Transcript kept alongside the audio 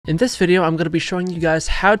In this video, I'm going to be showing you guys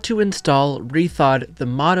how to install reTHAWed, the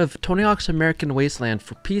mod of Tony Hawk's American Wasteland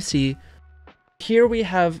for PC. Here we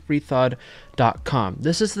have reTHAWed.com.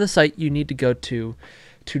 This is the site you need to go to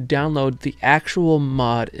download the actual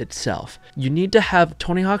mod itself. You need to have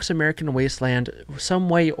Tony Hawk's American Wasteland some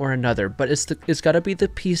way or another, but it's got to be the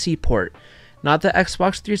PC port, not the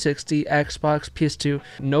Xbox 360, Xbox, PS2,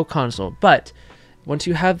 no console. But once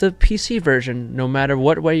you have the PC version, no matter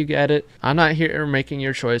what way you get it, I'm not here making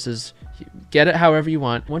your choices. Get it however you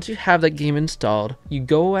want. Once you have that game installed, you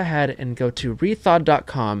go ahead and go to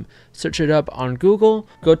reTHAWed.com, search it up on Google,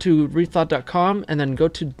 go to reTHAWed.com, and then go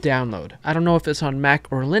to download. I don't know if it's on Mac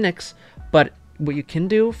or Linux, but what you can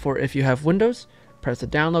do for if you have Windows, press the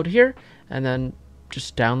download here, and then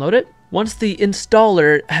just download it. Once the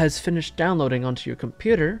installer has finished downloading onto your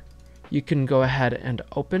computer, you can go ahead and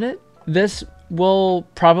open it. This will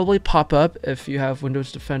probably pop up if you have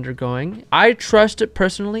Windows Defender going. I trust it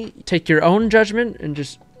personally. Take your own judgment and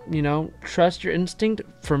just, trust your instinct.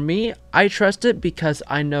 For me, I trust it because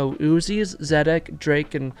I know Uzi's, Zedek,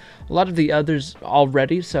 Drake, and a lot of the others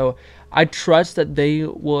already. So I trust that they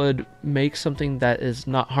would make something that is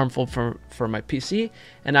not harmful for my PC.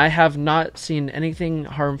 And I have not seen anything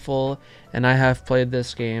harmful, and I have played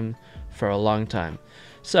this game for a long time.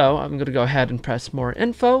 So I'm going to go ahead and press more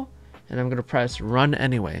info, and I'm going to press run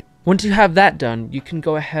anyway. Once you have that done, you can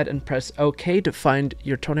go ahead and press OK to find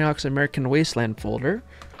your Tony Hawk's American Wasteland folder.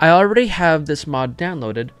 I already have this mod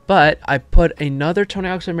downloaded, but I put another Tony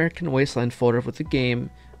Hawk's American Wasteland folder with the game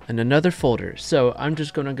and another folder. So I'm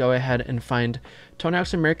just going to go ahead and find Tony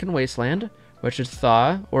Hawk's American Wasteland, which is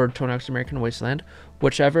THAW or Tony Hawk's American Wasteland,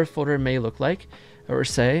 whichever folder it may look like or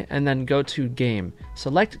say, and then go to game.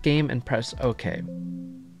 Select game and press OK.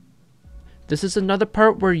 This is another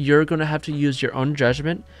part where you're going to have to use your own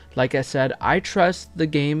judgment. Like I said, I trust the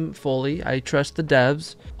game fully. I trust the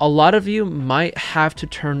devs. A lot of you might have to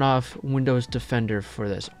turn off Windows Defender for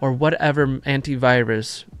this, or whatever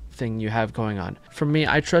antivirus thing you have going on. For me,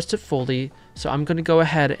 I trust it fully, so I'm going to go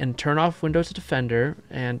ahead and turn off Windows Defender.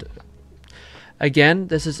 And again,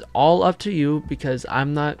 this is all up to you because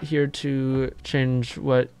I'm not here to change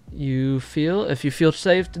what you feel. If you feel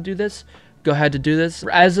safe to do this, go ahead to do this.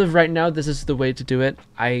 As of right now, this is the way to do it.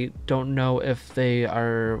 I don't know if they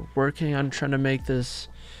are working on trying to make this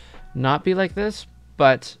not be like this,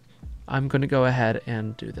 but I'm going to go ahead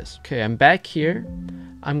and do this. Okay, I'm back here.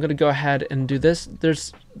 I'm going to go ahead and do this.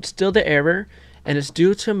 There's still the error, and it's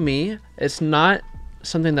due to me. It's not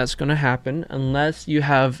something that's going to happen unless you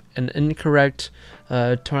have an incorrect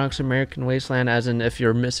Tony Hawk's American Wasteland, as in if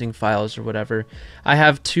you're missing files or whatever. I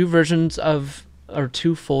have two versions of, or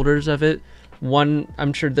two folders of it. One,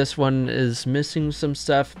 I'm sure this one is missing some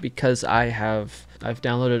stuff because I've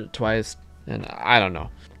downloaded it twice, and I don't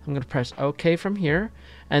know. I'm gonna press OK from here,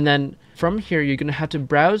 and then from here you're gonna have to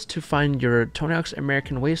browse to find your Tony Hawk's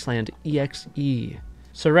American Wasteland exe.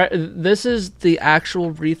 So this is the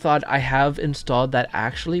actual reTHAWed I have installed that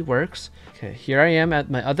actually works. Okay, here I am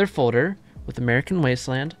at my other folder with American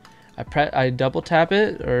Wasteland. I double tap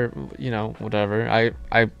it, or whatever.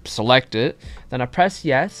 I select it, then I press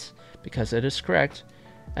yes because it is correct,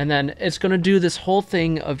 and then it's going to do this whole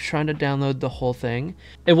thing of trying to download the whole thing.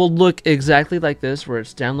 It will look exactly like this where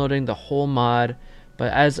it's downloading the whole mod,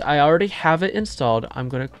 but as I already have it installed, I'm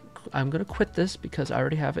gonna quit this because I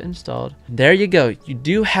already have it installed. There you go, you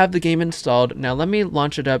do have the game installed. Now let me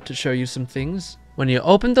launch it up to show you some things. When you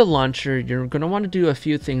open the launcher, you're going to want to do a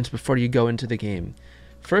few things before you go into the game.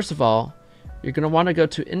 First of all, you're going to want to go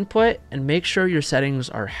to input and make sure your settings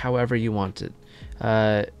are however you want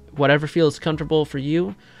it. Whatever feels comfortable for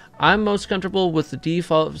you. I'm most comfortable with the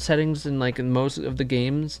default settings in most of the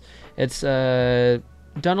games. It's done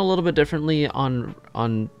a little bit differently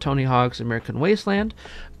on Tony Hawk's American Wasteland,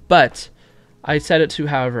 but I set it to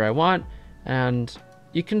however I want, and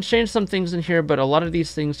you can change some things in here, but a lot of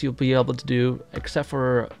these things you'll be able to do except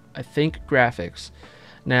for, I think, graphics.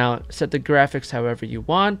 Now, set the graphics however you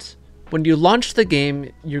want. When you launch the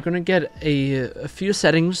game, you're going to get a few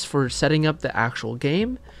settings for setting up the actual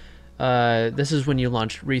game. This is when you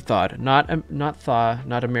launch reTHAWed, not THAW,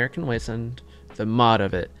 not American Wasteland, the mod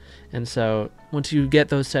of it. And so once you get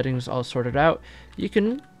those settings all sorted out, you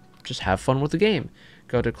can just have fun with the game.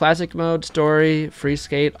 Go to classic mode, story, free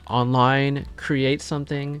skate, online, create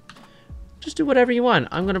something. Just do whatever you want.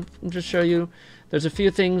 I'm going to just show you. There's a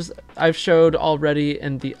few things I've showed already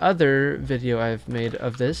in the other video I've made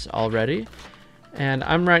of this already. And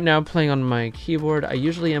I'm right now playing on my keyboard. I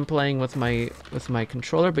usually am playing with my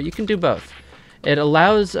controller, but you can do both. It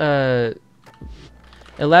allows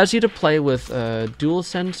It allows you to play with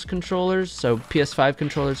DualSense controllers, so PS5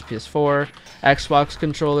 controllers, PS4, Xbox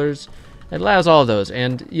controllers. It allows all of those.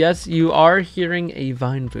 And yes, you are hearing a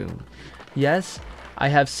Vine boom. Yes, I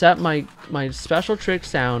have set my special trick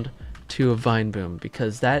sound to a Vine boom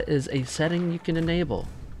because that is a setting you can enable.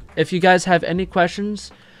 If you guys have any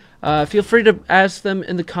questions, feel free to ask them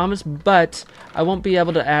in the comments, but I won't be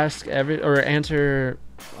able to answer,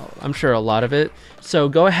 I'm sure, a lot of it. So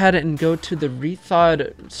go ahead and go to the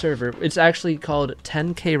reTHAWed server. It's actually called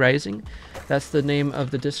 10K Rising. That's the name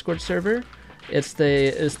of the Discord server. It's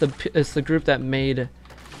the group that made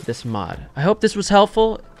this mod. I hope this was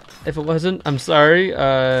helpful. If it wasn't, I'm sorry.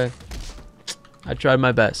 I tried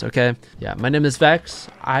my best, okay? Yeah, my name is Vex.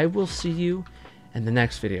 I will see you in the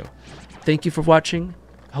next video. Thank you for watching.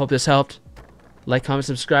 I hope this helped. Like, comment,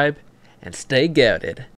 subscribe, and stay goated.